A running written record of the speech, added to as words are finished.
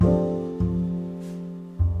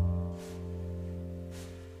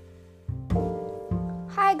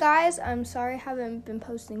guys, I'm sorry I haven't been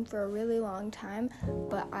posting for a really long time,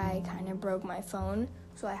 but I kind of broke my phone,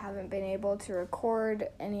 so I haven't been able to record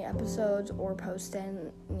any episodes or post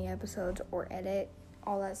any episodes or edit,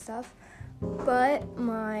 all that stuff. But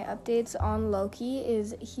my updates on Loki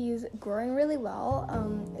is he's growing really well.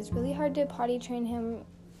 It's really hard to potty train him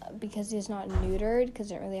because he's not neutered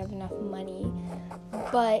because I don't really have enough money,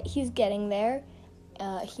 but he's getting there.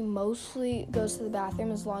 He mostly goes to the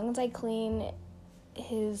bathroom as long as I clean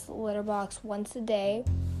his litter box once a day,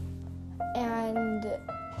 and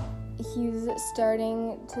he's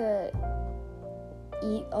starting to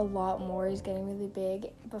eat a lot more. He's getting really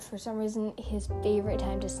big, but for some reason his favorite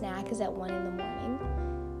time to snack is at 1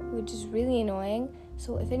 a.m, which is really annoying.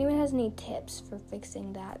 So if anyone has any tips for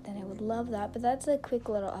fixing that, then I would love that. But that's a quick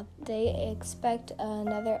little update. Expect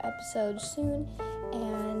another episode soon,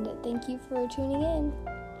 and thank you for tuning in.